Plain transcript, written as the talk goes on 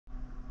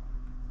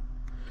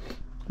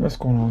What's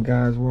going on,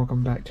 guys?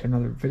 Welcome back to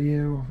another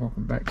video.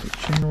 Welcome back to the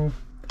channel.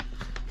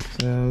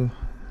 So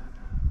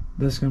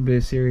this is going to be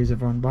a series of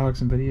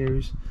unboxing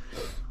videos.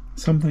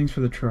 Some things for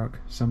the truck,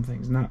 some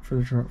things not for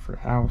the truck, for the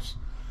house,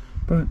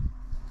 but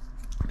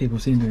people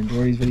seem to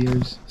enjoy these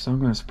videos, so I'm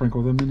going to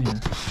sprinkle them in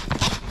here.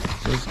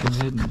 So let's go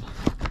ahead and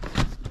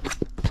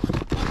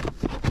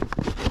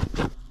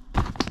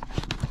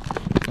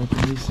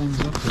open these things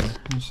up here.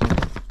 Let's see.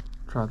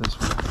 Try this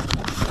one.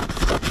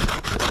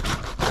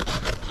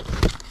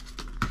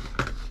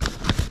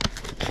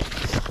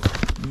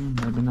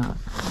 Maybe not.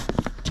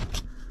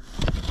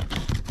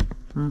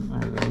 Oh,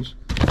 there it goes.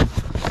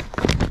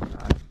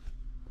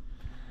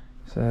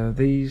 So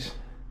these,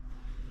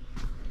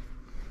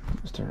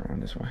 let's turn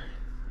around this way.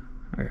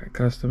 I got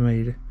custom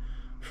made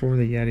for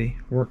the Yeti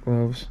work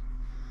gloves.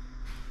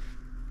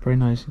 Pretty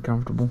nice and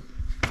comfortable.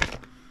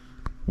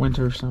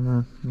 Winter,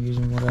 summer,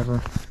 using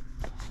whatever.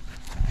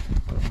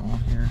 Put them on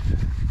here.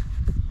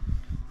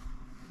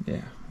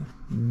 Yeah,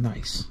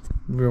 nice.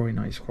 Really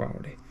nice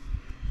quality.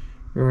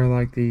 Really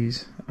like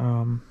these.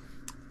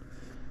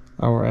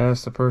 I will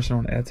ask the person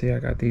on Etsy. I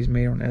got these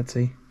made on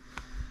Etsy.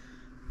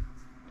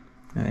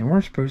 And they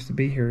weren't supposed to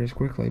be here this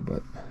quickly,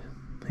 but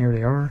here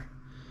they are.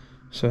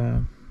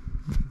 So,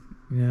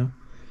 you know,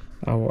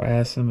 I will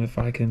ask them if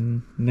I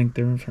can link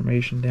their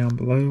information down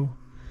below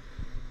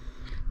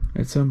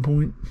at some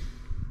point.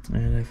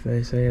 And if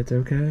they say it's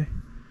okay,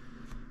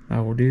 I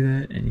will do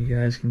that. And you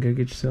guys can go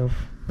get yourself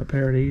a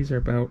pair of these. They're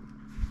about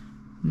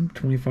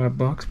 25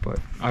 bucks, but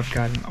I've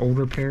got an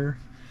older pair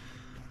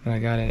that I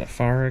got at a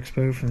Fire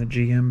Expo from the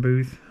GM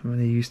booth when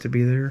they used to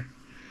be there,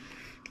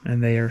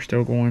 and they are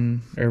still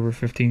going over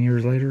 15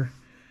 years later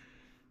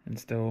and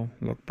still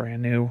look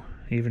brand new,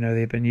 even though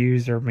they've been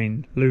used. They're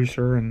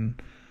looser and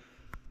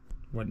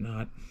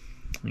whatnot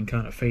and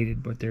kind of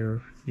faded, but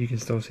you can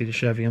still see the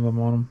Chevy emblem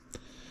on them.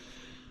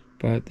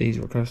 But these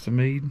were custom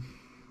made.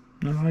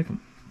 I like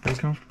them. They're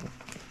comfortable.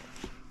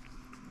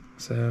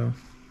 So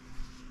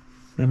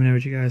let me know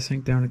what you guys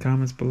think down in the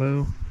comments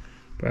below.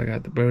 But I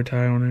got the bow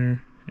tie on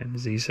there and the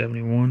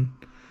Z71.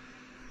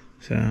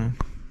 So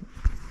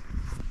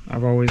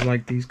I've always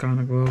liked these kind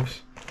of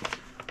gloves.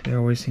 They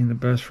always seem the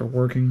best for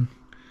working.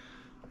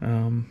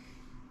 Wouldn't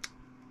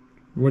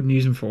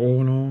use them for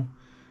oil and all,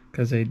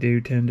 because they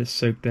do tend to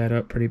soak that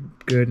up pretty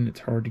good and it's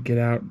hard to get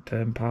out to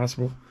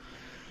impossible.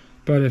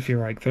 But if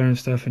you're like throwing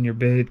stuff in your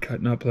bed,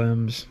 cutting up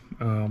limbs,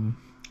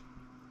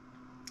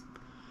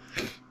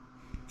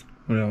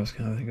 what else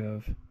can I think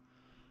of?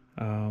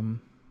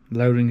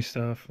 Loading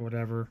stuff,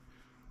 whatever.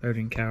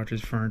 Loading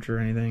couches, furniture,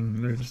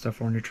 anything. Loading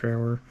stuff on your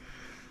trailer.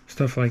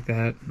 Stuff like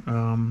that.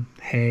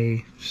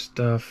 Hay,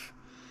 stuff.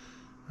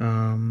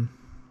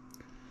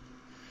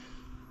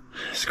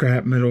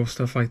 Scrap metal,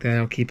 stuff like that.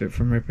 I'll keep it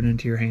from ripping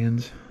into your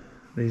hands.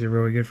 These are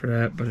really good for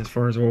that. But as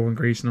far as oil and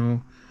grease and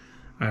all,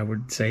 I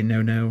would say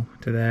no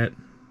to that,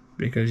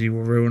 because you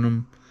will ruin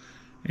them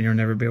and you'll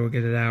never be able to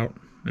get it out.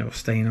 It'll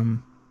stain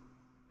them.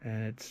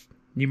 And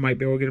you might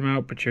be able to get them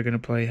out, but you're going to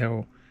play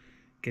hell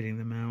getting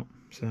them out.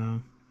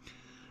 So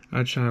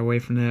I'd shy away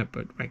from that.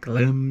 But like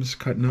limbs,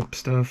 cutting up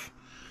stuff,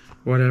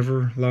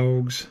 whatever,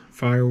 logs,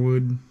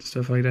 firewood,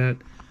 stuff like that,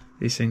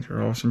 these things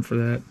are awesome for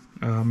that.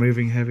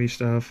 Moving heavy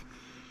stuff,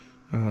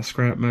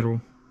 scrap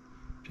metal,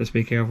 just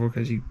be careful,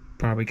 because you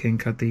probably can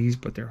cut these,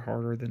 but they're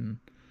harder than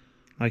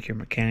like your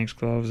mechanics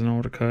gloves and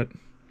all to cut.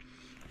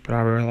 But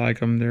I really like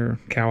them. They're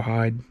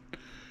cowhide,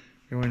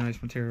 really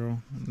nice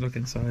material. Look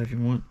inside if you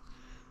want.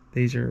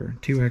 These are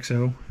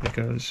 2XL,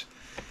 because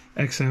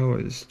XL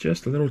is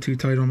just a little too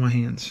tight on my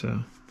hands.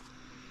 So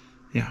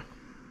yeah,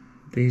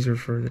 these are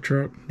for the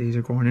truck. These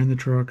are going in the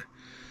truck.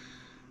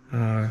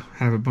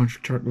 Have a bunch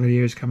of truck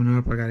videos coming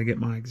up. I got to get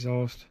my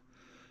exhaust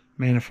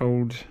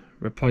manifolds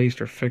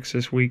replaced or fixed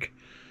this week,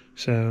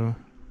 so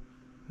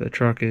the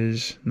truck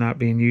is not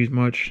being used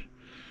much.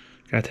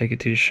 Got to take it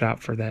to the shop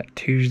for that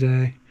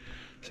Tuesday.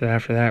 So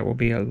after that will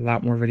be a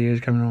lot more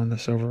videos coming on the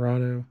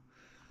Silverado,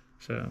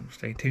 so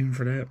stay tuned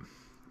for that.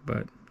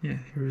 But yeah,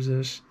 here's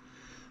this.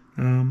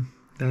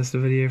 That's the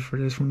video for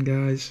this one,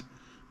 guys.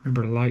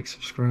 Remember to like,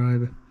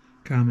 subscribe,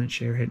 comment,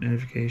 share, hit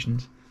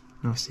notifications,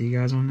 and I'll see you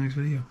guys on the next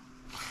video.